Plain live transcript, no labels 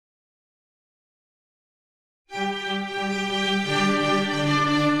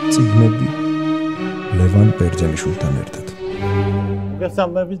წიგნები ლევან ბერძენიშვილთან ერთად.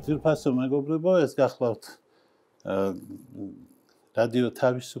 მოგესალმებით ძვირფასო მეგობრებო, ეს გახლავთ რადიო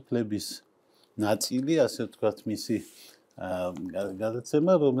თავისუფლების ნაწილი, ასე ვთქვათ, მისი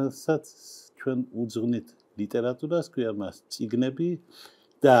გადაცემა, რომელსაც ჩვენ უძღვნით ლიტერატურას, ქვია მას წიგნები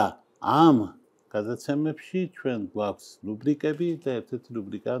და ამ გადაცემებში ჩვენ გვაქვს რუბრიკები და ერთ-ერთი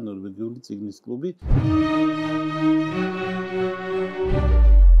რუბრიკაა ნორვეგიული წიგნის კლუბი.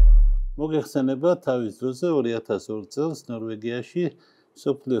 მოგეხსენება თავის დროზე 2002 წელს ნორვეგიაში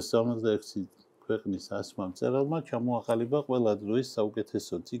მსოფლიოს 76 ქვეყნის 100 მწერალმა ჩამოაყალიბა ყველა დროის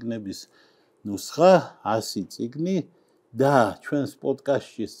საუკეთესო წიგნების ნუსხა, 100 წიგნი და ჩვენს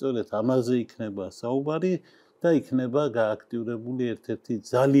პოდკასტში სწორედ ამაზე იქნება საუბარი და იქნება გააქტიურებული ერთ-ერთი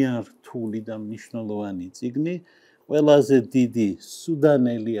ძალიან რთული და მნიშვნელოვანი წიგნი, ყველაზე დიდი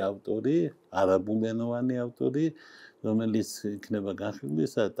სუდანელი ავტორი, არაბულენოვანი ავტორი, რომელიც იქნება განხილული,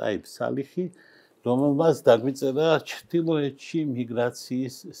 ტაიიბ სალიჰი, რომელმაც დაგვიწერა ჩრდილოეთში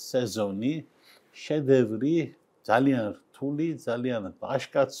მიგრაციის სეზონი, შედევრი, ძალიან რთული, ძალიან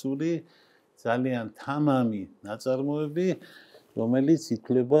ვაჟკაცური, ძალიან თამამი ნაწარმოები, რომელიც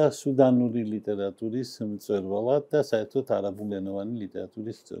ითვლება სუდანური ლიტერატურის მწვერვალად და საერთოდ არაბულენოვანი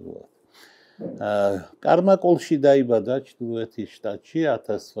ლიტერატურის მწვერვალად. კარმაკოლში დაიბადა ჩრდილოეთის შტატში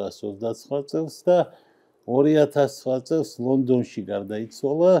 1929 წელს და 2009 წელს ლონდონში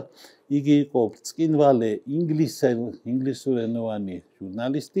გარდაიცვალა. იგი იყო ბრწყინვალე ინგლისურენოვანი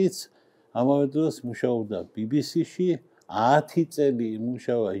ჟურნალისტიც, ამავე დროს მუშაობდა BBC-ში, 10 წელი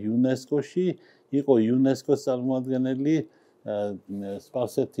იმუშავა იუნესკოში, იყო იუნესკოს წარმომადგენელი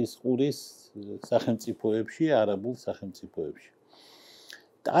სპარსეთის ყურის სახელმწიფოებში, არაბულ სახელმწიფოებში.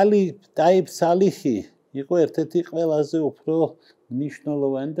 ტაიიბ სალიჰი იყო ერთ-ერთი ყველაზე უფრო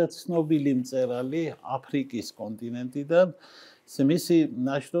მნიშვნელოვანი და ცნობილი მწერალი აფრიკის კონტინენტიდან. მისი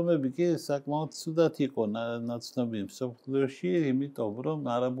ნაშრომები კი საკმაოდ ცუდად იყო ნაცნობი მსოფლიოში, იმიტომ რომ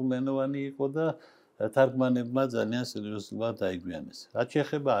არაბულენოვანი იყო და თარგმანებმა ძალიან სერიოზულად დაიგვიანეს. რაც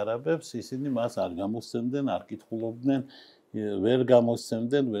შეეხება არაბებს, ისინი მას არ გამოსცემდნენ, არ კითხულობდნენ, ვერ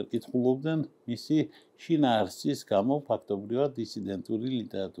გამოსცემდნენ, ვერ კითხულობდნენ, მისი შინაარსის გამო ფაქტობრივად დისიდენტური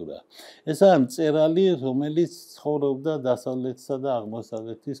ლიტერატურა. ესაა მწერალი, რომელიც ცხოვრობდა დასავლეთისა და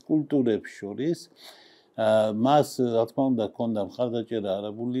აღმოსავლეთის კულტურებს შორის. მას, რა თქმა უნდა, ჰქონდა მხარდაჭერა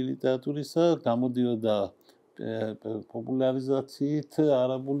არაბული ლიტერატურისა, გამოდიოდა პოპულარიზაციით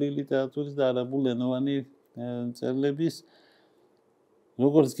არაბული ლიტერატურის და არაბულენოვანი მწერლების.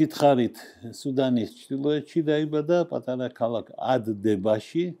 როგორც გითხარით, სუდანის ჩრდილოეთში დაიბადა პატარა ქალაქ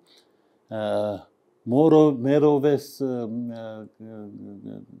ად-დებაში, მეროვეს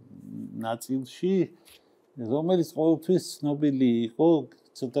ნაწილში, რომელიც ყოველთვის ცნობილი იყო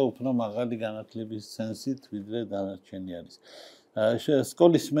ცოტა უფრო მაღალი განათლების ცენზით, ვიდრე დანარჩენი არის.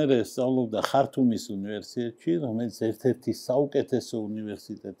 სკოლის მერე სწავლობდა ხართუმის უნივერსიტეტში, რომელიც ერთ-ერთი საუკეთესო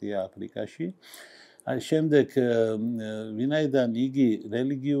უნივერსიტეტია აფრიკაში. შემდეგ, ვინაიდან იგი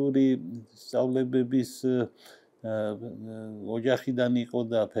რელიგიური სწავლებების ოჯახიდან იყო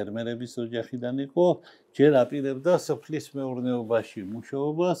და ფერმერების ოჯახიდან იყო, ჯერ აპირებდა სოფლის მეურნეობაში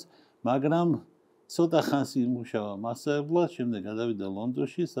მუშაობას, მაგრამ ცოტა ხანს იმუშავა მასწავლებლად, შემდეგ გადავიდა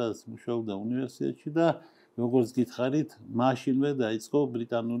ლონდონში, სადაც მუშაობდა უნივერსიტეტში და როგორც გითხარით, მაშინვე დაიწყო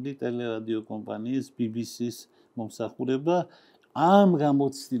ბრიტანული ტელერადიო კომპანიის BBC-ს მომსახურება. ამ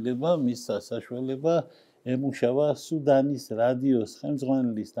გამოცდილებამ მისცა საშუალება ემუშავა სუდანის რადიოს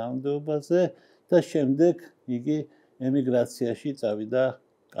ხელმძღვანელის თანამდებობაზე და შემდეგ იგი ემიგრაციაში წავიდა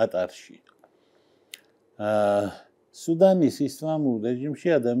კატარში. სუდანის ისლამურ რეჟიმში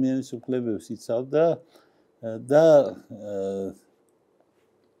ადამიანის უფლებებს იცავდა და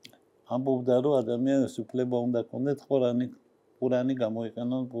ამბობდა, რომ ადამიანის უფლება უნდა ჰქონდეთ ყურანი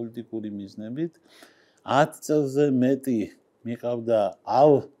გამოიყენონ პოლიტიკური მიზნებით. 10 წელზე მეტი მიყავდა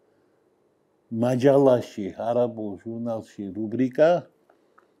ალ-მაჯალაში, არაბულ ჟურნალში რუბრიკა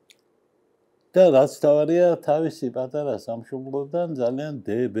და რაც თავარია, თავისი პატარა სამშობლოდან ძალიან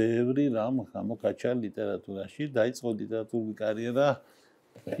ბევრი რამ გამოკაჩა ლიტერატურაში. დაიწყო ლიტერატურული კარიერა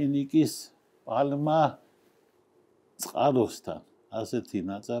ფინიკის პალმა წყაროსთან. ასეთი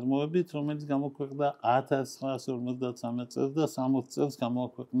ნაწარმოებით, რომელიც გამოქვეყნდა 1953 წელს და 60 წელს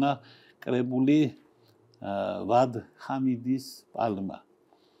გამოქვეყნა კრებული ვად ჰამიდის პალმა.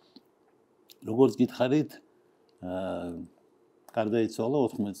 როგორც გითხარით, გარდაიცვალა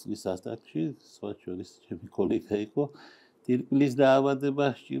 14 წლის ასაკში, სხვა შორის ჩემი კოლეგა იყო, დირკბილის დაავადება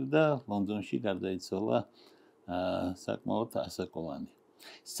სჭირდა, ლონდონში გარდაიცვალა საკმაოდ ასაკოვანი.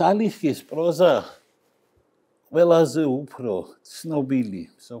 სალიჰის პროზა ყველაზე უფრო ცნობილი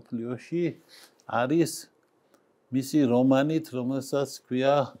მსოფლიოში არის მისი რომანით, რომელსაც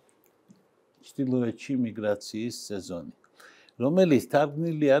ქვია ჩრდილოეთში მიგრაციის სეზონი, რომელიც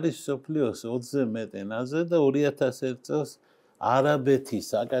თარგმნილი არის მსოფლიოს 20-ზე მეტ ენაზე და 2001 წელს არაბეთის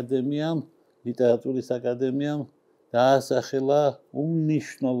აკადემიამ, ლიტერატურის აკადემიამ დაასახელა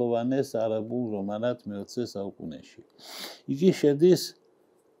უმნიშვნელოვანეს არაბულ რომანად მე-20 საუკუნეში. იგი შედის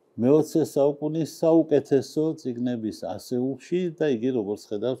მე-20 საუკუნის საუკეთესო წიგნების ასეულში და იგი როგორც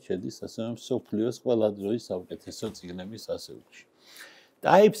ხედავთ შედის ასევე მსოფლიოს ყველა დროის საუკეთესო წიგნების ასეულში.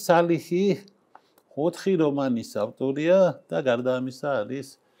 ტაიიბ სალიჰი 4 რომანის ავტორია და გარდა ამისა არის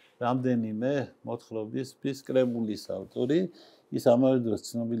რამდენიმე მოთხრობის კრებულის ავტორი. ის ამავე დროს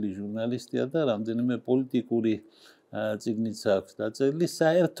ცნობილი ჟურნალისტია და რამდენიმე პოლიტიკური წიგნიც აქვს დაწერილი.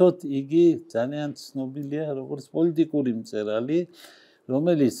 საერთოდ იგი ძალიან ცნობილია როგორც პოლიტიკური მწერალი,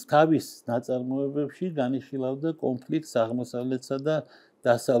 რომელიც თავის ნაწარმოებებში განიხილავდა კონფლიქტს აღმოსავლეთსა და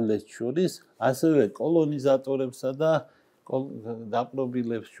დასავლეთს შორის, ასევე კოლონიზატორებსა და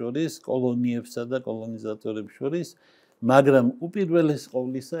დაპყრობილებს შორის, კოლონიებსა და კოლონიზატორებს შორის, მაგრამ უპირველეს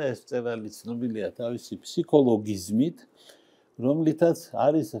ყოვლისა ეს მწერალი ცნობილია თავისი ფსიქოლოგიზმით, რომლითაც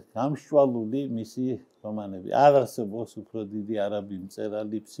არის გამშვალული მისი რომანები. არ არსებობს უფრო დიდი არაბი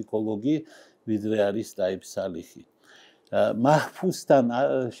მწერალი ფსიქოლოგი, ვიდრე არის ტაიიბ სალიჰი. მაჰფუზთან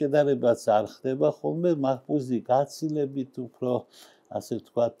შედარებაც არ ხდება ხოლმე, მაჰფუზი გაცილებით უფრო, ასე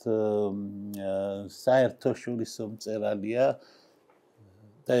ვთქვათ, საერთაშორისო მწერალია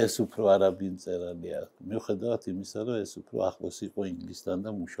და ეს უფრო არაბი მწერალია. მიუხედავად იმისა, რომ ეს უფრო ახლოს იყო ინგლისთან და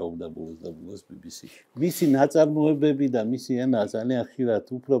მუშაობდა ბოლოს BBC-ში. მისი ნაწარმოებები და მისი ენა ძალიან ხშირად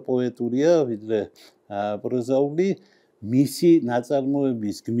უფრო პოეტურია, ვიდრე პროზაული. მისი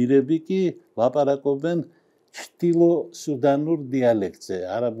ნაწარმოების გმირები კი ლაპარაკობენ ჩრდილო-სუდანურ დიალექტზე,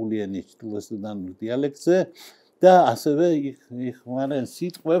 არაბული ენის ჩრდილო-სუდანურ დიალექტზე და ასევე იხმარენ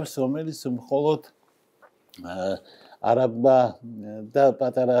სიტყვებს, რომელიც მხოლოდ არაბმა და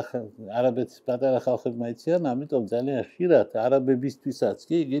არაბეთის პატარა ხალხებმა იციან, ამიტომ ძალიან ხშირად არაბებისთვისაც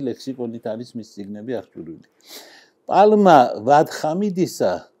კი იგი ლექსიკონით არის მის წიგნები აღჭურვილი. პალმა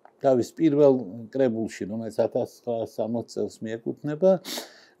ვადხამიდისა თავის პირველ კრებულში, რომელიც 1960 წელს მიეკუთვნება,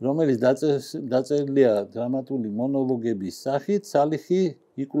 რომელიც დაწერილია დრამატული მონოლოგების სახით, სალიჰი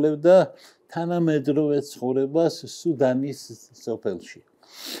იკვლევდა თანამედროვე ცხოვრებას სუდანის სოფელში.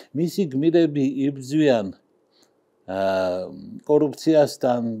 მისი გმირები იბრძვიან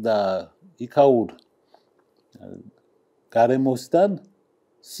კორუფციასთან და იქაურ გარემოსთან,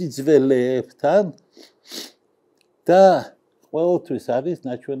 სიძველეებთან და ყოველთვის არის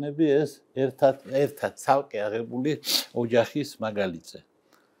ნაჩვენები ეს ერთად ცალკე აღებული ოჯახის მაგალითზე.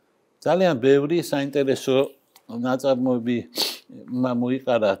 ძალიან ბევრი საინტერესო ნაწარმოები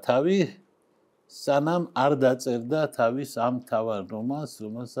მოიყარა თავი, სანამ არ დაწერდა თავის ამ მთავარ რომანს,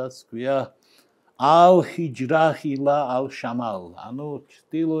 რომელსაც ქვია ალ-ჰიჯრაჰ ილა ალ-შამალ, ანუ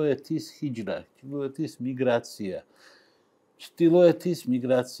ჩრდილოეთის ჰიჯრა, ჩრდილოეთის მიგრაცია, ჩრდილოეთის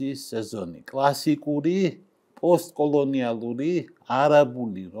მიგრაციის სეზონი, კლასიკური პოსტკოლონიალური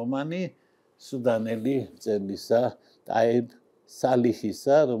არაბული რომანი სუდანელი მწერლისა ტაიიბ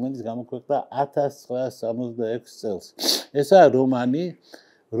სალიჰისა, რომელიც გამოქვეყნდა 1966 წელს. ესაა რომანი,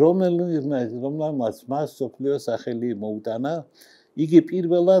 რომელმაც მას მსოფლიო სახელი მოუტანა. იგი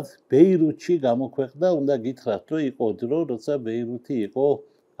პირველად ბეირუთში გამოქვეყნდა, უნდა გითხრათ, რომ იყო დრო, როცა ბეირუთი იყო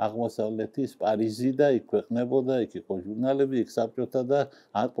აღმოსავლეთის პარიზი და იქ ქვეყნებოდა, იქ იყო ჟურნალები, იქ საბჭოთა და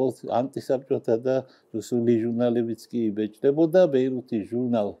ანტისაბჭოთა და რუსული ჟურნალებიც კი იბეჭდებოდა, ბეირუთის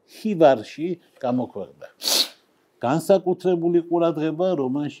ჟურნალ ჰივარში გამოქვეყნდა. განსაკუთრებული ყურადღება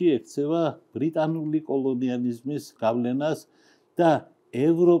რომანში ექცევა ბრიტანული კოლონიალიზმის გავლენას და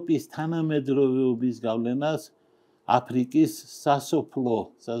ევროპის თანამედროვეობის გავლენას აფრიკის სასოფლო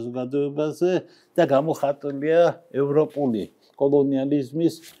საზოგადოებაზე და გამოხატულია ევროპული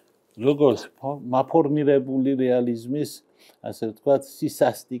კოლონიალიზმის როგორც მაფორმირებული რეალიზმის, ასე ვთქვათ,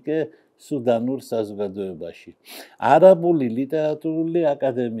 სისასტიკე სუდანურ საზოგადოებაში. არაბული ლიტერატურული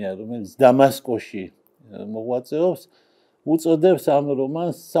აკადემია, რომელიც დამასკოში მოღვაწეობს, უწოდებს ამ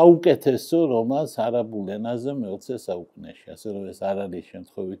რომანს საუკეთესო რომანს არაბულ ენაზე მე-20 საუკუნეში, ასე რომ ეს არ არის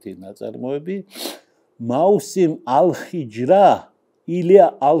შემთხვევითი ნაწარმოები. მაუსიმ ალ-ჰიჯრაჰ ილა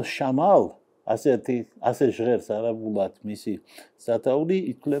ალ-შამალ, ასე ჟღერს არაბულად მისი სათაური,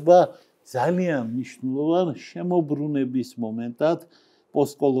 ითვლება ძალიან მნიშვნელოვან შემოbrunების მომენტად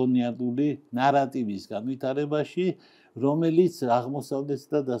პოსტკოლონიალური ნარატივის განვითარებაში, რომელიც აღმოსავლეთის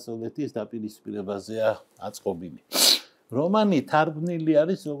და დასავლეთის დაპირისპირებაზეა აწყობილი. რომანი თარგმნილი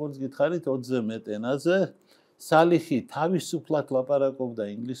არის, როგორც გითხარით, 20-ზე მეტ ენაზე. სალიჰი თავისუფლად ლაპარაკობდა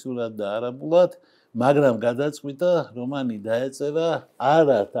ინგლისურად და არაბულად, მაგრამ გადაწყვიტა რომანი დაეწერა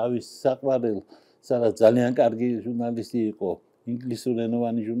არა თავის საყვარელ სადაც ძალიან კარგი ჟურნალისტი იყო,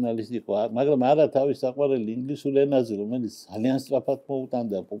 ინგლისურენოვანი ჟურნალისტი იყო, მაგრამ არა თავის საყვარელი ინგლისურ ენაზე, რომელიც ძალიან სწრაფად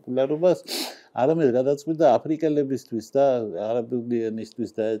მოუტანდა პოპულარობას, არამედ გადაწყვიტა აფრიკელებისთვის და არაბული ენისთვის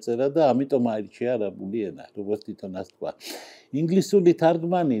დაეწერა და ამიტომ აირჩია არაბული ენა, როგორც თვითონ თქვა. ინგლისური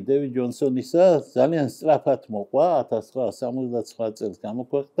თარგმანი დევიდ ჯონსონისა ძალიან სწრაფად მოყვა 1979 წელს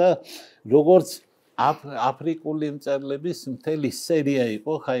გამოქვეყნდა, როგორც აფრიკული მწერლების მთელი სერია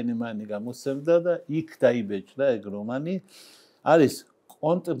იყო, ხაინემანი გამოსცემდა და იქ დაიბეჭდა ეგ რომანი. არის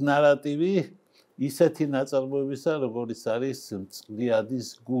კონტრნარატივი ისეთი ნაწარმოებისა, როგორც არის წყლიადის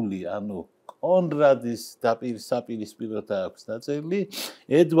გული, ანუ კონრადის საპირისპიროდ აქვს დაწერილი.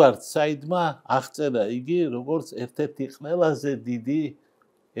 ედვარდ საიდმა აღწერა იგი როგორც ერთ-ერთი ყველაზე დიდი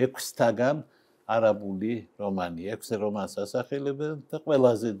 6-თაგან არაბული რომანი. 6 რომანს ასახელებენ და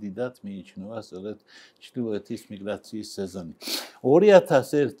ყველაზე დიდად მიიჩნევა სწორედ ჩრდილოეთის მიგრაციის სეზონი.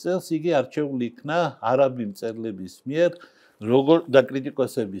 2001 წელს იგი არჩეული იქნა არაბი მწერლების მიერ და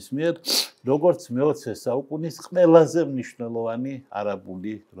კრიტიკოსების მიერ, როგორც მე-20 საუკუნის ყველაზე მნიშვნელოვანი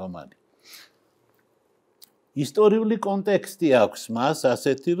არაბული რომანი. ისტორიული კონტექსტი აქვს მას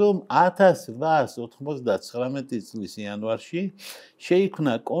ასეთი, რომ 1899 წლის იანვარში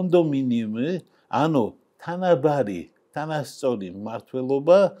შეიქმნა კონდომინიუმი, ანუ თანაბარი, თანასწორი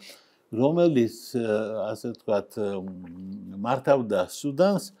მმართველობა, რომელიც ასე ვთქვათ, მართავდა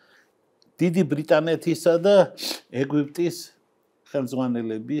სუდანს, დიდი ბრიტანეთისა და ეგვიპტის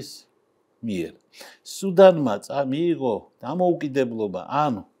ხელმძღვანელების მიერ. სუდანმა მიიღო დამოუკიდებლობა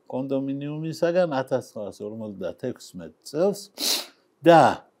ამ კონდომინიუმისაგან 1956 წელს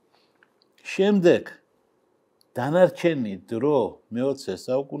და შემდეგ დანარჩენი დრო მე-20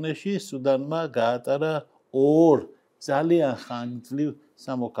 საუკუნეში სუდანმა გაატარა 2 ძალიან ხანგრძლივ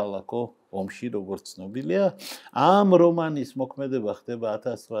სამოქალაქო ომში, როგორც ცნობილია. ამ რომანის მოქმედება ხდება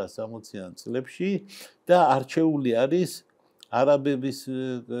 1960-იან წლებში და არჩეული არის არაბების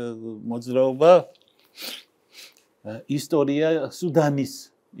მოძრაობა სუდანის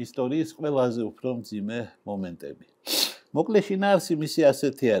ისტორიის ყველაზე უფრო მძიმე მომენტები. მოკლე შინაარსი მისი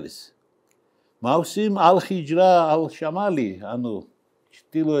ასეთი არის. მაუსიმ ალ-ჰიჯრაჰ ალ-შამალი, ანუ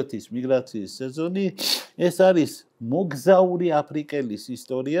ჩრდილოეთის მიგრაციის სეზონი, ეს არის მოგზაური აფრიკელის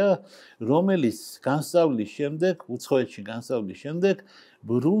ისტორია, რომელიც განსწავლის შემდეგ, უცხოეთში განსწავლის შემდეგ,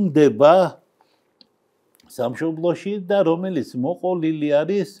 ბრუნდება სამშობლოში და რომელიც მოყოლილი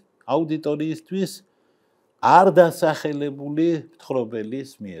არის აუდიტორიისთვის არ დასახელებული მთხრობელის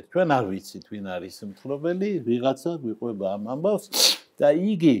მიერ. ჩვენ არ ვიცით, ვინ არის მთხრობელი, ვიღაცა გვიყვება ამ ამბავს და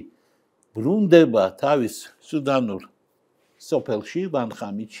იგი ბრუნდება თავის სუდანურ სოფელში,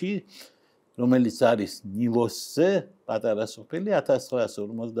 ვანხამიჩი, რომელიც არის ნილოსზე, პატარა სოფელი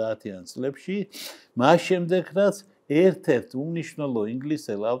 1950-იან წლებში, მას შემდეგ რაც ერთ-ერთ უმნიშვნელო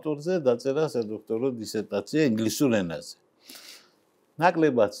ინგლისელ ავტორზე დაწერა სადოქტორო დისერტაცია ინგლისურ ენაზე.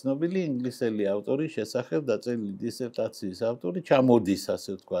 ნაკლებად ცნობილი ინგლისელი ავტორის შესახებ დაწერილი დისერტაციის ავტორი ჩამოდის,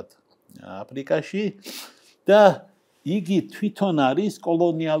 ასე ვთქვათ, აფრიკაში და იგი თვითონ არის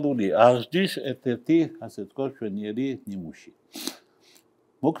კოლონიალური აღჯის ერთ-ერთი, ასე ვთქვათ, მშვენიერი ნიმუში.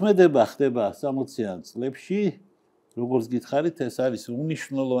 მოქმედება ხდება 60-იან წლებში, როგორც გითხარით, ეს არის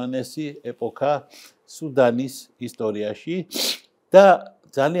უმნიშვნელოვანესი ეპოქა სუდანის ისტორიაში და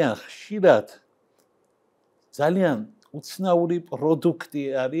ძალიან ხშირად ძალიან უცნაური პროდუქტი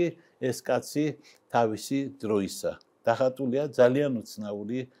არის ეს კაცი თავისი დროისა. დახატულია ძალიან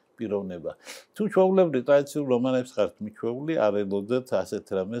უცნაური პიროვნება. თუ ჩვეულებრივ ტრადიციულ რომანებს ხართ მიჩვეული, არ ელოდეთ ასეთ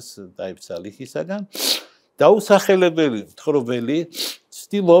რამეს ტაიიბ სალიჰისაგან. დაუსახელებელი მთხრობელი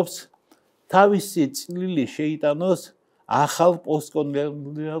ცდილობს თავისი წვლილი შეიტანოს ახალ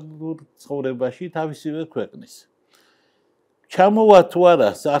პოსტკოლონიალურ ცხოვრებაში თავისივე ქვეყნის. ჩამოვა თუ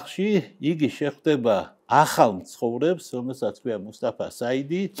არა სახლში, იგი შეხვდება ახალ მცხოვრებს, რომელსაც ქვია მუსტაფა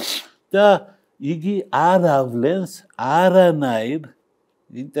საიდი და იგი არ ავლენს არანაირ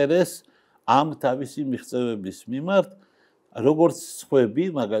ინტერესს ამ თავისი მიღწევების მიმართ, როგორც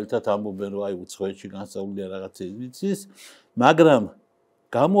სხვები, მაგალითად ამბობენ, რომ აი უცხოეთში განსწავლულია რაღაცა იცის, მაგრამ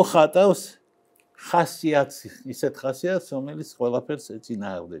გამოხატავს ხასიათს, ისეთ ხასიათს, რომელიც ყველაფერს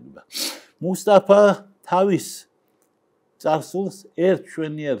ეწინააღმდეგება. მუსტაფა თავის წარსულს ერთ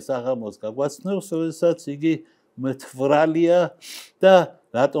მშვენიერ საღამოს გაგვაცნობს, როდესაც იგი მთვრალია და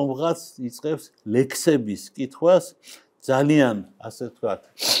რატომღაც იწყებს ლექსების კითხვას, ძალიან, ასე ვთქვათ,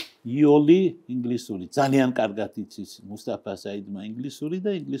 იოლი ინგლისური, ძალიან კარგად იცის მუსტაფა საიდმა ინგლისური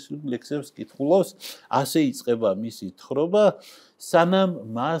და ინგლისური ლექსებს კითხულობს, ასე იწყება მისი თხრობა, სანამ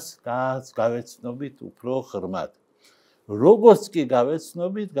მას გავეცნობით უფრო ღრმად. როგორც კი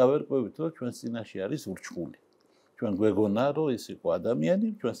გავეცნობით, გავერკვევით, რომ ჩვენს წინაშე არის ურჩხული. ჩვენ გვეგონა რომ ის იყო ადამიანი,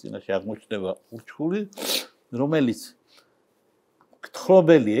 ჩვენს წინაშე აღმოჩნდება ურჩხული, რომელიც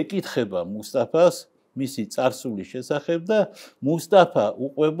გთხრობელი ეკითხება მუსტაფას მისი წარსულის შესახებ და მუსტაფა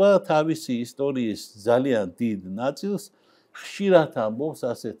უყვება თავისი ისტორიის ძალიან დიდ ნაწილს, ხშირად ამბობს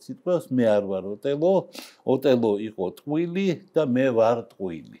ასეთ სიტყვას, მე არ ვარ ოტელო, ოტელო იყო ტყუილი და მე ვარ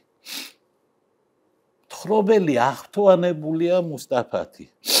ტყუილი. თხრობელი აღფრთოვანებულია მუსტაფათი.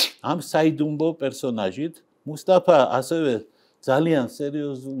 ამ საიდუმლო პერსონაჟით მუსტაფა ასევე ძალიან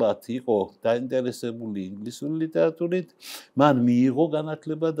სერიოზულად იყო დაინტერესებული ინგლისური ლიტერატურით, მან მიიღო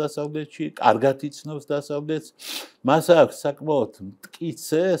განათლება დასავლეთში, კარგად იცნობს დასავლეთს, მას აქვს საკმაოდ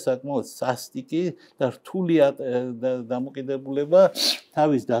მტკიცე, საკმაოდ სასტიკი და რთული დამოკიდებულება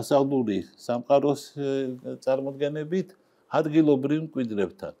თავის დასავლური სამყაროს წარმოდგენებით ადგილობრივ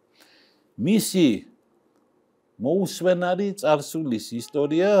მკვიდრებთან. მისი მოუსვენარი წარსულის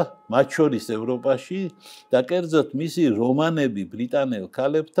ისტორია, მათ შორის ევროპაში და კერძოდ მისი რომანები ბრიტანელ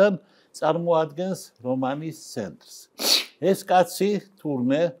ქალებთან წარმოადგენს რომანის ცენტრს. ეს კაცი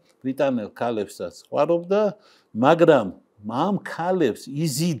თურმე ბრიტანელ ქალებსაც ყვარობდა, მაგრამ ამ ქალებს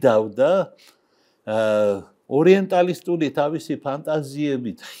იზიდავდა ორიენტალისტური თავისი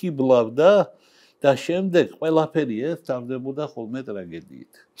ფანტაზიებით ხიბლავდა და შემდეგ ყველაფერი ეს თავდებოდა ხოლმე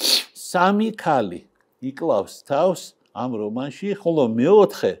ტრაგედიით. სამი ქალი იკლავს თავს ამ რომანში, ხოლო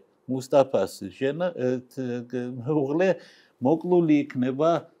მეოთხე მუსტაფას მეუღლე მოკლული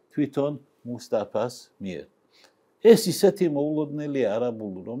იქნება თვითონ მუსტაფას მიერ. ეს ისეთი მოულოდნელი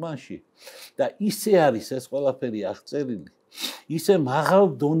არაბულ რომანში და ისე არის ეს ყველაფერი აღწერილი, ისე მაღალ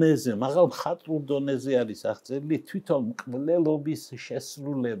დონეზე, მაღალ მხატვრულ დონეზე არის აღწერილი თვითონ მკვლელობის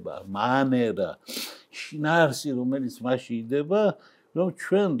შესრულება, მანერა, შინაარსი, რომელიც მასში იდება, რომ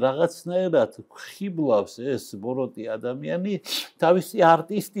ჩვენ რაღაცნაირად ხიბლავს ეს ბოროტი ადამიანი თავისი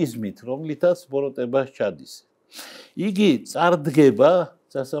არტისტიზმით, რომლითაც ბოროტებას ჩადის. იგი წარდგება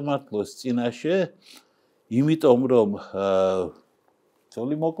სასამართლოს წინაშე, იმიტომ რომ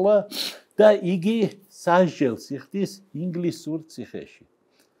ცოლი მოკლა და იგი სასჯელს იხდის ინგლისურ ციხეში.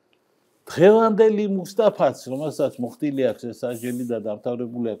 დღევანდელი მუსტაფაც, რომელსაც მოხდილი აქვს ეს სასჯელი და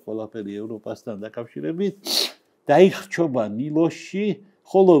დამთავრებული აქვს ყველაფერი ევროპასთან დაკავშირებით, დაიხრჩობა ნილოსში,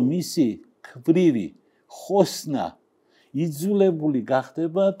 ხოლო მისი კვრივი ხოსნა იძულებული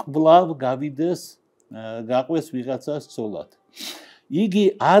გახდება კვლავ გავიდეს, გაყვეს ვიღაცას ცოლად.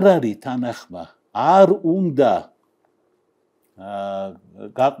 იგი არ არის თანახმა, არ უნდა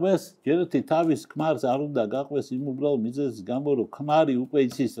გაყვეს, ჯერეთი თავის ქმარს არ უნდა გაყვეს იმ უბრალო მიზეზის გამო, რომ ქმარი უკვე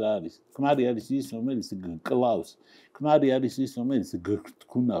იცის რა არის. ქმარი არის ის, რომელიც გკლავს. ქმარი არის ის, რომელიც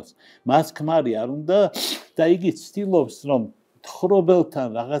გქუნავს. მას ქმარი არ უნდა და იგი ცდილობს, რომ თხრობელთან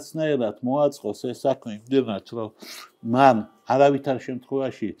რაღაცნაირად მოაწყოს ეს საქმე, იმდენად, რომ მან არავითარ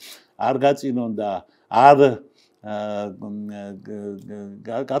შემთხვევაში არ გაწინონ და არ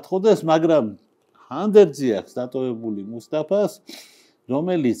გათხოვდეს, მაგრამ ანდერძი აქვს დატოვებული მუსტაფას,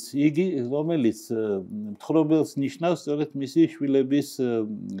 რომელიც მთხრობელს ნიშნავს სწორედ მისი შვილების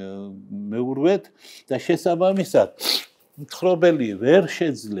მეურვედ და შესაბამისად მთხრობელი ვერ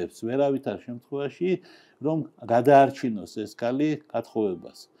შეძლებს ვერავითარ შემთხვევაში, რომ გადაარჩინოს ეს ქალი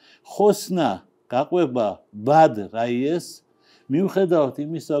გათხოვებას. ხოსნა გაყვება ბად რაიეს, მიუხედავად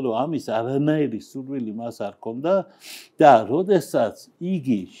იმისა, რომ ამის არანაირი სურვილი მას არ ჰქონდა და როდესაც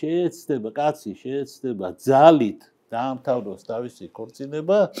იგი კაცი შეეცდება ძალით დაამთავროს თავისი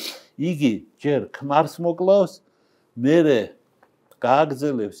ქორწინება, იგი ჯერ ქმარს მოკლავს, მერე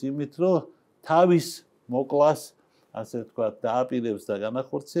გააგრძელებს იმით, რომ თავის მოკლას, ასე ვთქვათ, დააპირებს და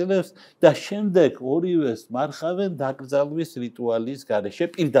განახორციელებს და შემდეგ ორივეს მარხავენ დაკრძალვის რიტუალის გარეშე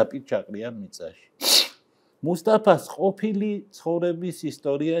პირდაპირ ჩაყრიან მიწაში. მუსტაფას ყოფილი ცხოვრების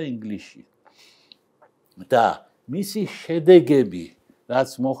ისტორია ინგლისში და მისი შედეგები, რაც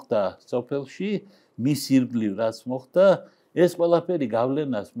მოხდა სოფელში, მის ირგვლივ რაც მოხდა, ეს ყველაფერი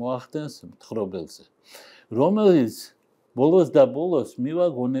გავლენას მოახდენს მთხრობელზე, რომელიც ბოლოს და ბოლოს მივა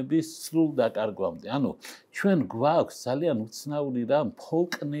გონების სრულ დაკარგვამდე. ანუ ჩვენ გვაქვს ძალიან უცნაური რამ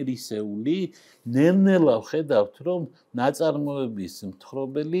ფოლკნერისეული, ნელ-ნელა ვხედავთ, რომ ნაწარმოების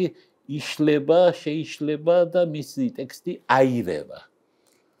მთხრობელი შეიშლება და მისი ტექსტი აირევა.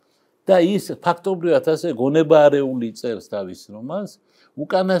 და ის ფაქტობრივად ასე გონებაარეული წერს თავის რომანს,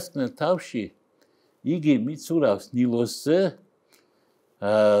 უკანასკნელ თავში იგი მიცურავს ნილოსზე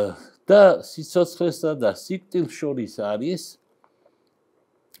და სიცოცხლესა და სიკვდილს შორის არის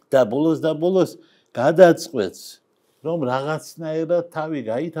და ბოლოს გადაწყვეტს, რომ რაღაცნაირად თავი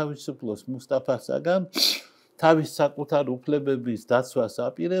გაითავისუფლოს მუსტაფასაგან, თავის საკუთარ უფლებების დაცვას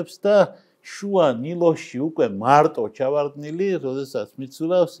აპირებს და შუა ნილოსში უკვე მარტო ჩავარდნილი, როდესაც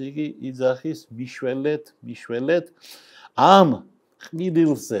მიცურავს, იგი იძახის მიშველეთ, ამ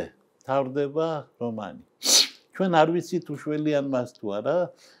ყმიდილზე თავდება რომანი. ჩვენ არ ვიცით უშველიან მას თუ არა,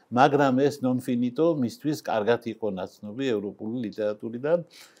 მაგრამ ეს ნონფინიტო მისთვის კარგად იყო ნაცნობი ევროპული ლიტერატურიდან.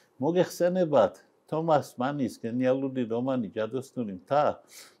 მოგეხსენებათ, თომას მანის გენიალური რომანი ჯადოსნური მთა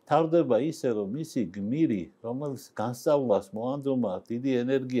თავდება ისე, რომ მისი გმირი, რომელიც განსწავლას მოანდომა დიდი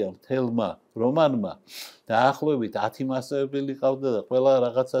ენერგია მთელმა რომანმა, დაახლოებით 10 მასწავლებელი ყავდა და ყველა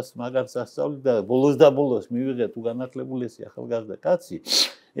რაღაცას მაგარს ასწავლიდა და ბოლოს მივიღეთ უგანათლებულესი ახალგაზრდა კაცი.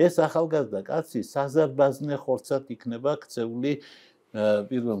 ეს ახალგაზრდა კაცი საზარბაზნე ხორცად იქნება ქცეული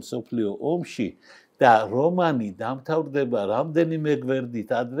პირველ მსოფლიო ომში და რომანი დამთავრდება რამდენიმე გვერდით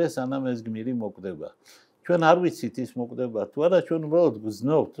ადრე, სანამ ეს გმირი მოკვდება. ჩვენ არ ვიცით ის მოკვდება თუ არა, ჩვენ უბრალოდ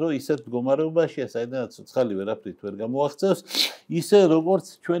გრძნობთ, რომ ისეთ მდგომარეობაშია, საიდანაც ცოცხალი ვერაფრით ვერ გამოაღწევს, ისე როგორც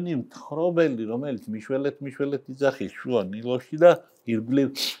ჩვენი მთხრობელი, რომელიც მიშველეთ იძახის შუა ნილოსში და ირგვლივ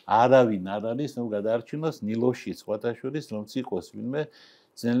არავინ არ არის, რომ გადაარჩინოს ნილოსში სხვათა შორის, რომც იყოს ვინმე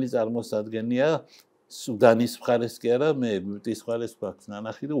ძნელი წარმოსადგენია სუდანის მხარეს კი არა, მე ეგვიპტის მხარეს გვაქვს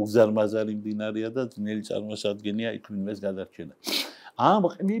ნანახი და უზარმაზარი მდინარეა და ძნელი წარმოსადგენია იქ ვინმეს გადარჩენა. ამ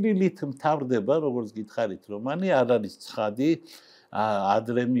ყმირილით მთავრდება, როგორც გითხარით, რომანი არ არის ცხადი,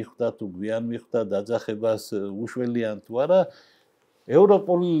 ადრე მიხვდა თუ გვიან მიხვდა დაძახებას უშველიან თუ არა,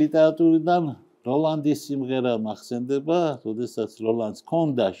 ევროპული ლიტერატურიდან როლანდის სიმღერა მახსენდება, როდესაც როლანდს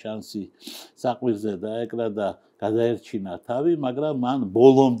ჰქონდა შანსი საყვირზე დაეკრა და გადაერჩინა თავი, მაგრამ მან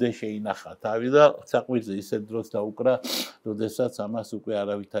ბოლომდე შეინახა თავი და საყვირზე ისეთ დროს დაუკრა, როდესაც ამას უკვე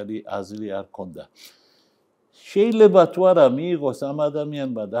არავითარი აზრი არ ჰქონდა. შეიძლება თუ არა მიიღოს ამ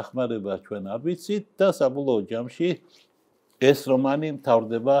ადამიანმა დახმარება, ჩვენ არ ვიცით და საბოლოო ჯამში ეს რომანი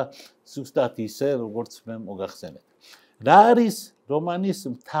მთავრდება ზუსტად ისე, როგორც მე მოგახსენეთ. რა არის რომანის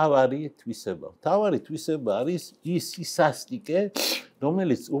მთავარი თვისება? მთავარი თვისება არის ის სასტიკე,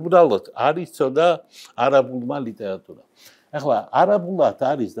 რომელიც უბრალოდ არ იცოდა არაბულმა ლიტერატურამ. ახლა არაბულად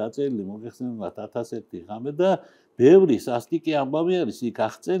არის დაწერილი მოგეხსენებათ 1001 ღამე და ბევრი სასტიკი ამბავი არის იქ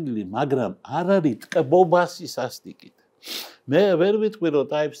აღწერილი, მაგრამ არ არის ტკბობასი სასტიკით. მე ვერ ვიტყვი, რომ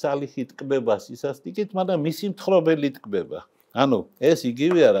ტაიიბ სალიჰი ტკბება სასტიკით, მაგრამ მისი მთხრობელი ტკბება. ანუ ეს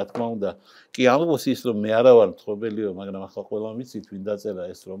იგივეა, რა თქმა უნდა. კი ამბობს ის, რომ მე არა ვარ მთხრობელიო, მაგრამ ახლა ყველამ ვიცით, ვინ დაწერა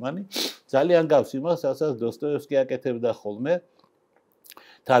ეს რომანი. ძალიან გავს იმას, რასაც დოსტოევსკი აკეთებდა ხოლმე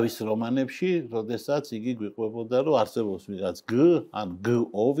თავის რომანებში, როდესაც იგი გვიყვებოდა, რომ არსებობს ვიღაც გ, ან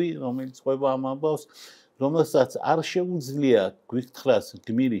გ-ოვი, რომელიც ყვება ამ ამბავს, რომელსაც არ შეუძლია გვიქთხრას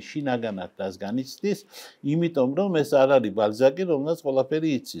გმირი შინაგანად დას განიცდის, იმიტომ რომ ეს არ არის ბალზაკი, რომელსაც ყველაფერი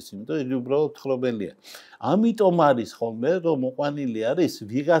იცის, იმიტომ იგი უბრალოდ თხრობელია. ამიტომ არის ხოლმე, რომ მოყვანილი არის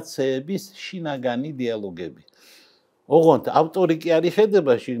ვიღაცეების შინაგანი დიალოგები. ოღონდ ავტორი კი არ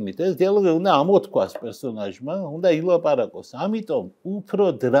იხედება შიგნით, ეს დიალოგი უნდა ამოთქვას პერსონაჟმა, უნდა ილაპარაკოს. ამიტომ უფრო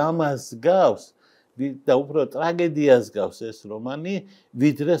დრამას გავს და უფრო ტრაგედიას გავს ეს რომანი,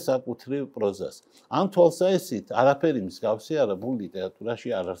 ვიდრე საკუთრივ პროზას. ამ თვალსაჩინით არაფერი მსგავსი არაბულ ლიტერატურაში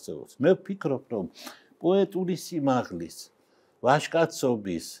არ არსებობს. მე ვფიქრობ, რომ პოეტური სიმაღლის,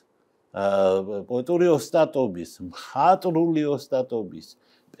 ვაჟკაცობის, პოეტური ოსტატობის, მხატვრული ოსტატობის,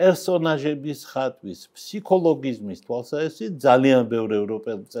 პერსონაჟების ხატვის, ფსიქოლოგიზმის თვალსაჩინით ძალიან ბევრ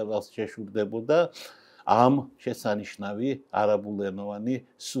ევროპელ მწერალს შეშურდებოდა ამ შესანიშნავი არაბულენოვანი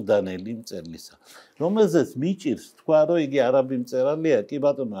სუდანელი მწერლისა, რომელზეც მიჭირს თქვა, რომ იგი არაბი მწერალია, კი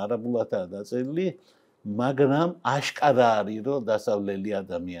ბატონო, არაბულადაა დაწერილი, მაგრამ აშკარა არის, რომ დასავლელი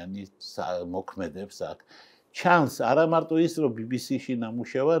ადამიანი მოქმედებს აქ. ჩანს არა მარტო ის, რომ BBC-ში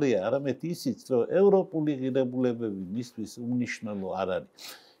ნამუშევარია, არამედ ისიც, რომ ევროპული ღირებულებები მისთვის უმნიშვნელო არ არის.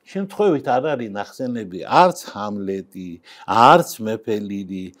 შემთხვევით არ არის ნახსენები არც ჰამლეტი, არც მეფე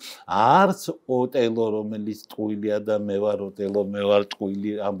ლირი, არც ოტელო, რომელიც ტყუილია და მე ვარ ოტელო, მე ვარ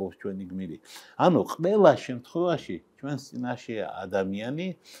ტყუილი, ამბობს ჩვენი გმირი. ანუ ყველა შემთხვევაში ჩვენს წინაშეა ადამიანი,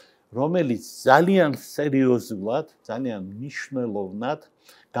 რომელიც ძალიან სერიოზულად, ძალიან მნიშვნელოვნად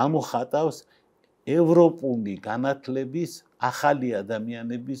გამოხატავს ევროპული განათლების ახალი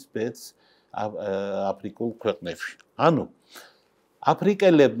ადამიანების ბედს აფრიკულ ქვეყნებში. ანუ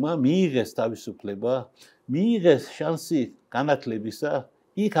აფრიკელებმა მიიღეს თავისუფლება, მიიღეს შანსი განათლებისა,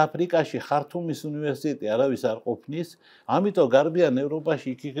 იქ აფრიკაში ხართუმის უნივერსიტეტი არავის არ ყოფნის, ამიტომ გარბიან ევროპაში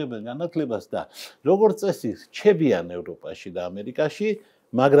იქ იღებენ განათლებას და როგორც წესი რჩებიან ევროპაში და ამერიკაში,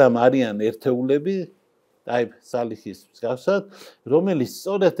 მაგრამ არიან ერთეულები, ტაიიბ სალიჰის მსგავსად, რომელიც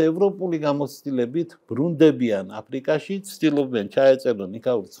სწორედ ევროპული გამოცდილებით ბრუნდებიან აფრიკაში, ცდილობენ ჩაეწერონ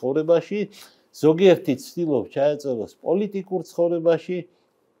იქაურ ცხოვრებაში, ზოგიერთი ცდილობს ჩაეწეროს პოლიტიკურ ცხოვრებაში,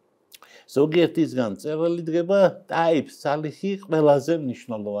 ზოგიერთისგან მწერალი დგება ტაიიბ სალიჰი ყველაზე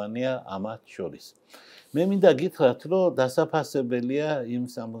მნიშვნელოვანია ამათ შორის. მე მინდა გითხრათ, რომ დასაფასებელია იმ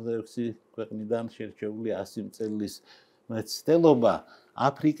 66 ქვეყნიდან შერჩეული 100 მწერლის მცდელობა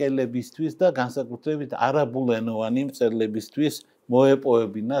აფრიკელებისთვის და განსაკუთრებით არაბულენოვანი მწერლებისთვის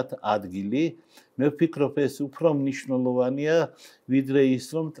მოეპოვებინათ ადგილი. მე ვფიქრობ, ეს უფრო მნიშვნელოვანია, ვიდრე ის,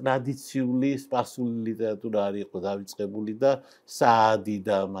 რომ ტრადიციული სპარსული ლიტერატურა არ იყო დავიწყებული და საადი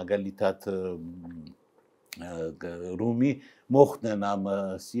და მაგალითად რუმი მოხდნენ ამ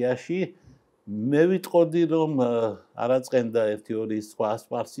სიაში. მე ვიტყოდი, რომ არაწყენდა 1-2 სხვა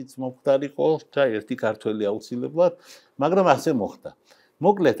სპარსიც მომხდარიყო და ერთი ქართველი აუცილებლად, მაგრამ ასე მოხდა.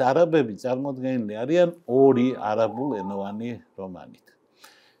 მოკლედ, არაბები წარმოდგენილი არიან 2 არაბულენოვანი რომანით.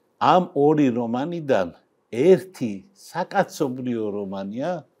 ამ 2 რომანიდან ერთი საკაცობრიო რომანია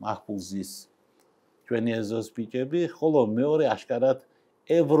მაჰფუზის ჩვენი ეზოს ბიჭები, ხოლო მეორე აშკარად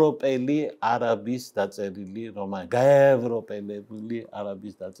ევროპელი არაბის დაწერილი რომანი, გაევროპელებული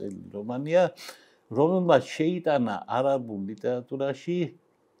არაბის დაწერილი რომანია, რომელმაც შეიტანა არაბულ ლიტერატურაში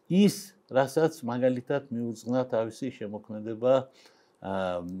ის, რასაც მაგალითად მიუძღვნა თავისი შემოქმედება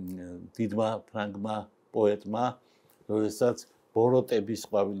დიდმა ფრანგმა პოეტმა, როდესაც ბოროტების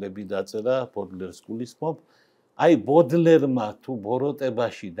ყვავილები დაწერა, ბოდლერს გულისხმობ. აი ბოდლერმა თუ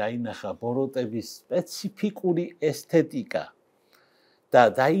ბოროტებაში დაინახა ბოროტების სპეციფიკური ესთეტიკა და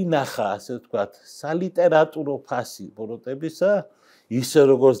დაინახა, ასე ვთქვათ, სალიტერატურო ფასი ბოროტებისა, ისე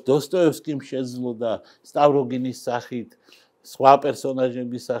როგორც დოსტოევსკიმ შეძლო და სტავროგინის სახით, სხვა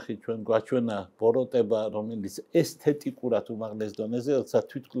პერსონაჟების სახით ჩვენ გვაჩვენა ბოროტება, რომელიც ესთეტიკურად უმაღლეს დონეზე, როცა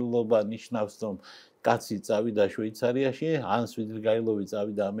თვითმკვლელობა ნიშნავს, რომ კაცი წავიდა შვეიცარიაში, ან სვიდრიგაილოვი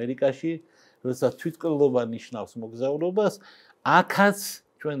წავიდა ამერიკაში, როცა თვითმკვლელობა ნიშნავს მოგზაურობას, აქაც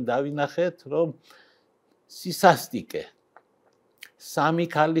ჩვენ დავინახეთ, რომ სისასტიკე, 3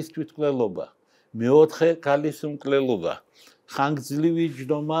 ქალის თვითმკვლელობა, 4 ქალის უმკვლელობა, ხანგრძლივი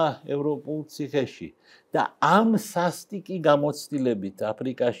ჯდომა ევროპულ ციხეში და ამ სასტიკი გამოცდილებით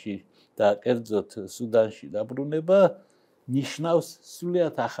აფრიკაში და კერძოდ სუდანში დაბრუნება ნიშნავს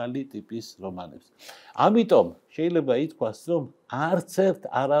სრულიად ახალი ტიპის რომანებს. ამიტომ შეიძლება ითქვას, რომ არც ერთ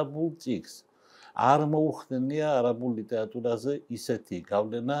არაბულ წიგნს არ მოუხდენია არაბულ ლიტერატურაზე ისეთი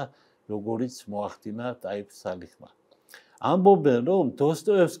გავლენა, როგორიც მოახდინა ტაიიბ სალიჰმა. ამბობენ, რომ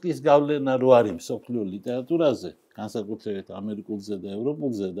დოსტოევსკის გავლენა რო არის მსოფლიო ლიტერატურაზე, განსაკუთრებით ამერიკულზე და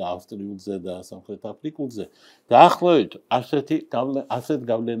ევროპულზე და ავსტრიულზე და სამხრეთ აფრიკულზე, დაახლოებით ასეთ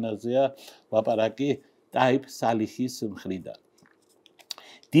გავლენაზეა ლაპარაკი ტაიიბ სალიჰის მხრიდან.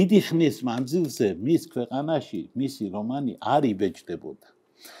 დიდი ხნის მანძილზე მის ქვეყანაში მისი რომანი არ იბეჭდებოდა.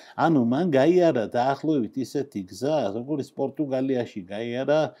 ანუ მან გაიარა დაახლოებით ისეთი გზა, როგორც პორტუგალიაში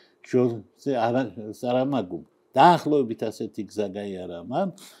გაიარა ჟოზე სარამაგუმ. დაახლოებით ასეთი გზა გაიარა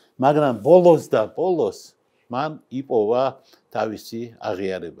მან, მაგრამ ბოლოს და ბოლოს მან იპოვა თავისი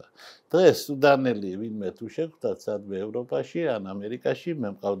აღიარება. დღეს სუდანელი ვინმე თუ შეხვდათ სადმე ევროპაში ან ამერიკაში, მე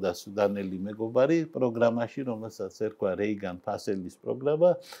მყავდა სუდანელი მეგობარი პროგრამაში, რომელსაც ერქვა რეიგან ფასელის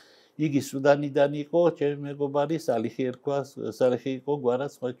პროგრამა. იგი სუდანიდან იყო, ჩემი მეგობარი სალიჰი ერქვა, სალიჰი იყო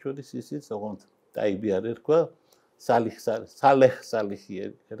გვარად სხვა შორის ისიც, ოღონდ ტაიიბი არ ერქვა. სალიჰი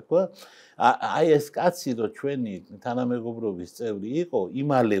ერქვა. აი ეს კაცი, რომ ჩვენი თანამეგობრობის წევრი იყო,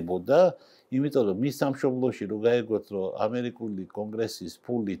 იმალებოდა, იმიტომ რომ მის სამშობლოში რო გაეგოთ, რომ ამერიკული კონგრესის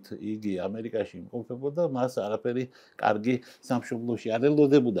ფულით იგი ამერიკაში იმყოფებოდა, მას არაფერი კარგი სამშობლოში არ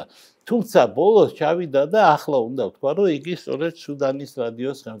ელოდებოდა. თუმცა ბოლოს ჩავიდა და ახლა უნდა ვთქვა, რომ იგი სწორედ სუდანის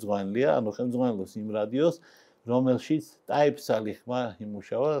რადიოს ხელმძღვანელია, ანუ ხელმძღვანელობს იმ რადიოს, რომელშიც ტაიიბ სალიჰმა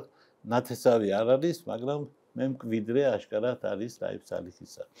იმუშავა, ნათესავი არ არის, მაგრამ მე მკვიდრე აშკარად არის ტაიიბ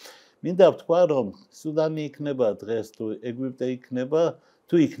სალიჰისა. მინდა ვთქვა, რომ სუდანი იქნება დღეს თუ ეგვიპტე იქნება,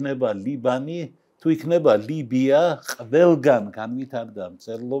 თუ იქნება ლიბანი, თუ იქნება ლიბია, ყველგან განვითარდა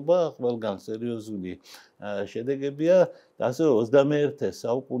მწერლობა, ყველგან სერიოზული შედეგებია და ასე 21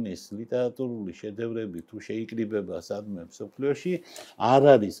 საუკუნის ლიტერატურული შედევრები თუ შეიკრიბება სადმე მსოფლიოში, არ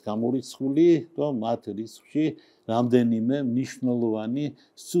არის გამორიცხული, რომ მათ რიცხვში რამდენიმე მნიშვნელოვანი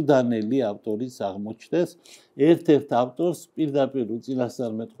სუდანელი ავტორიც აღმოჩნდეს. ერთ-ერთ ავტორს პირდაპირ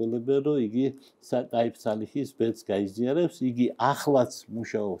უწინასწარ მეტყველებენ, რომ იგი ტაიიბ სალიჰის ბედს გაიზიარებს, იგი ახლაც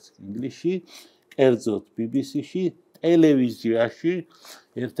მუშაობს ინგლისში, კერძოდ BBC-ში, ტელევიზიაში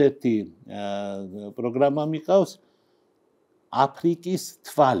ერთ-ერთი პროგრამა მიყავს აფრიკის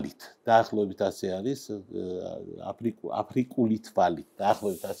თვალით, დაახლოებით ასე არის, აფრიკული თვალით,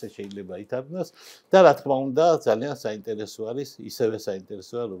 დაახლოებით ასე შეიძლება ითარგმნოს და რა თქმა უნდა, ძალიან საინტერესო არის, ისევე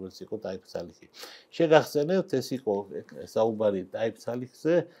საინტერესოა, როგორც იყო ტაიიბ სალიჰი. შეგახსენებთ, ეს იყო საუბარი ტაიიბ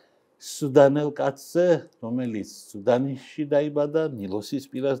სალიჰზე, სუდანელ კაცზე, რომელიც სუდანში დაიბადა, ნილოსის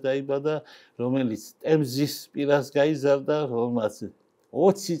პირას დაიბადა, რომელიც ტემზის პირას გაიზარდა, რომელმაც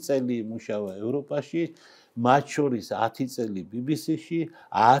 20 წელი იმუშავა ევროპაში, მათ შორის 10 წელი BBC-ში,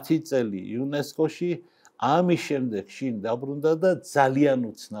 10 წელი იუნესკოში, ამის შემდეგ შინ დაბრუნდა და ძალიან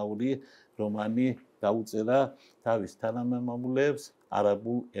უცნაური რომანი დაუწერა თავის თანამემამულეებს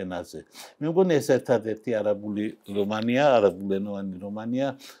არაბულ ენაზე. მე მგონი ეს ერთადერთი არაბული რომანია, არაბულენოვანი რომანია,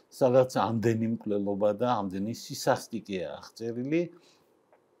 სადაც ამდენი მკვლელობა და ამდენი სისასტიკეა აღწერილი.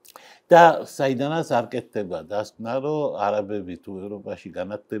 და საიდანაც არ კეთდება დასკვნა, რომ არაბები თუ ევროპაში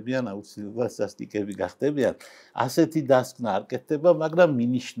განათლებიან, აუცილებლად სასტიკები გახდებიან. ასეთი დასკვნა არ კეთდება, მაგრამ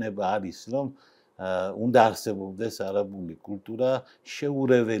მინიშნება არის, რომ უნდა არსებობდეს არაბული კულტურა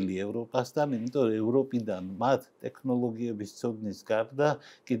შეურეველი ევროპასთან, იმიტომ რომ ევროპიდან მათ ტექნოლოგიების ცოდნის გარდა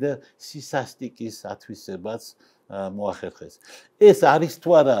კიდე სისასტიკის ათვისებაც მოახერხეს. ეს არის თუ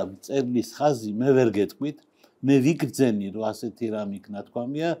არა მწერლის ხაზი, მე ვერ გეტყვით. მე ვიგრძენი, რომ ასეთი რამ იქნა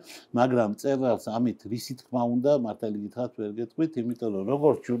თქვამია, მაგრამ მწერალს ამით რისი თქმა უნდა, მართალი გითხრათ ვერ გეტყვით, იმიტომ რომ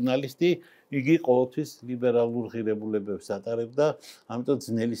როგორც ჟურნალისტი, იგი ყოველთვის ლიბერალურ ღირებულებებს ატარებდა, ამიტომ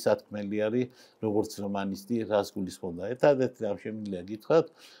ძნელი სათქმელი არის, როგორც რომანისტი, რას გულისხმობდა. ერთადერთი რამ შემიძლია გითხრათ,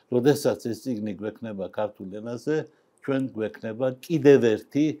 როდესაც ეს წიგნი გვექნება ქართულ ენაზე, ჩვენ გვექნება კიდევ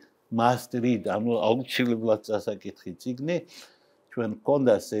ერთი must read, ანუ აუცილებლად წასაკითხი წიგნი. ჩვენ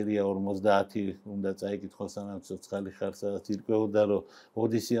გქონდა სერია 50 უნდა წაიკითხო სანამ ცოცხალი ხარ, სადაც ირკვეოდა, რომ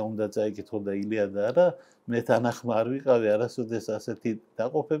ოდისეა უნდა წაიკითხო და ილიადა არა, მე თანახმა არ ვიყავი არასოდეს ასეთი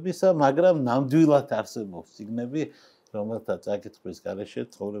დაყოფებისა, მაგრამ ნამდვილად არსებობს წიგნები, რომელთა წაკითხვის გარეშე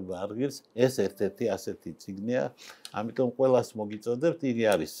ცხოვრება არ ღირს. ეს ერთ-ერთი ასეთი წიგნია, ამიტომ ყველას მოგიწოდებთ, იგი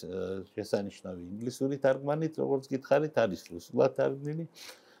არის შესანიშნავი ინგლისური თარგმანით, როგორც გითხარით, არის რუსულად თარგმნილი,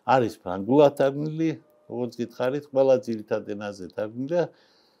 არის ფრანგულად თარგმნილი, როგორც გითხარით, ყველა ძირითად ენაზე თარგმნილია.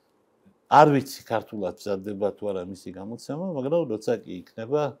 არ ვიცი ქართულად მზადდება თუ არა მისი გამოცემა, მაგრამ როცა კი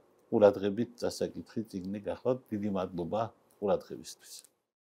იქნება, ყურადღებით წასაკითხი წიგნი გახლავთ. დიდი მადლობა ყურადღებისთვის.